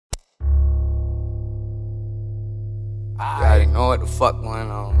know what the fuck going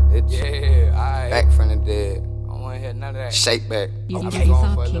on, bitch. Yeah, alright. Back from the dead. I don't wanna hear none of that. Shake back. You thought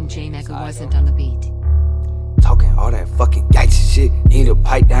King J Mega wasn't on the beat. Talking all that fucking gangsta shit, need a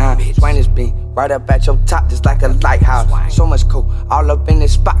pipe down. Swing this beat right up at your top, just like a lighthouse. So much coke, all up in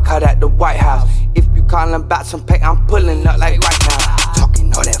this spot, caught at the White House. If you callin' about some pay, I'm pulling up like right now.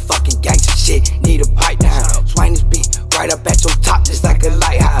 Talking all that fucking gangsta shit, need a pipe down. Swing this beat right up at your top, just like a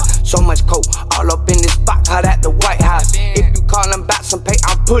lighthouse. So much coke, all up in this spot, caught at the White House. If you callin' about some pay,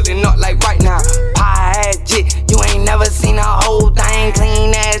 I'm pulling up like right now. Pie ass jit, you ain't never seen a whole thing.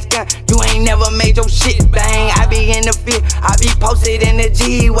 Clean ass gun, you ain't never made your shit bang. I be in the field, I be posted in the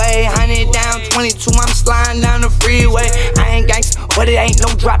G-way. 100 down, 22, I'm sliding down the freeway. I ain't gangsta, but it ain't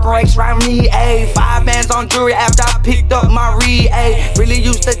no dropping race round me, ayy. 5 bands on jewelry after I picked up my re-ayy. Really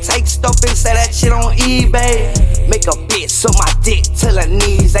used to take stuff and sell that shit on eBay. Make a bitch suck my dick till her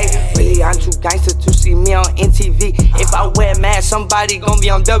knees, ayy. Really, I'm too gangsta to see me on NTV. If I wear a mask, somebody gon' be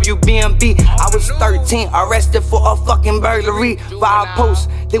on WBMB. I was 13, arrested for a fucking burglary. 5 posts,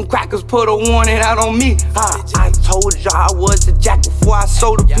 them crackers put a warning out on me. I told y'all I was a jack before I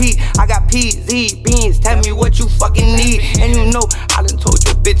sold the P. I got PZ beans, tell me what you fucking need. And you know, I done told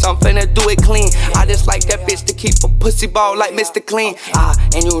your bitch I'm finna do it clean. I just like that bitch to keep a pussy ball like Mr. Clean.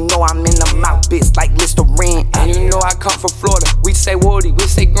 And you know I'm in the mouth, bitch, like Listerine. And you know I come from Florida, we say woody, we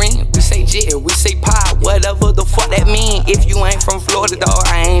say green, we say jit, we say pie, whatever the fuck that mean. If you ain't from Florida, dawg,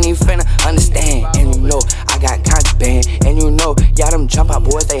 I ain't even finna understand. And you know I got contraband, and you know y'all them jump out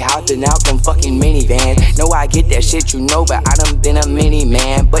boys, they hopping out them fucking minivans. Know I get that shit, you know, but I done been a mini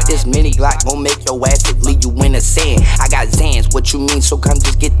man. But this mini Glock gon' make your ass to leave you in the sand. I got Zans, what you mean? So come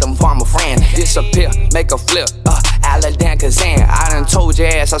just get them farmer friends. Disappear, make a flip, Aladdin Kazan. I done told your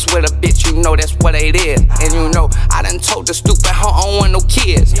ass, I swear to bitch, you know that's what it is. And you know, I done told the stupid hoe I don't want no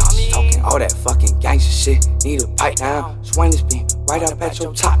kids. Talking all that fucking gangsta shit, need a pipe down. Swing this beat right up at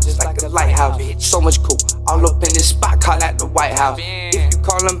your top, just like a lighthouse. So much cool, all up in this spot, call at the White House. If you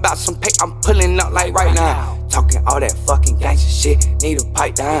callin' about some pay, I'm pulling up like right now. Talking all that fucking gangsta shit, need a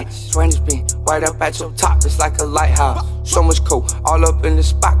pipe down. Swing this beat right up at your top, just like a lighthouse. So much cool, all up in this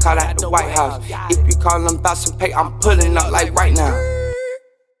spot, call at the White House. If you callin' about some pay, I'm pulling up like right now.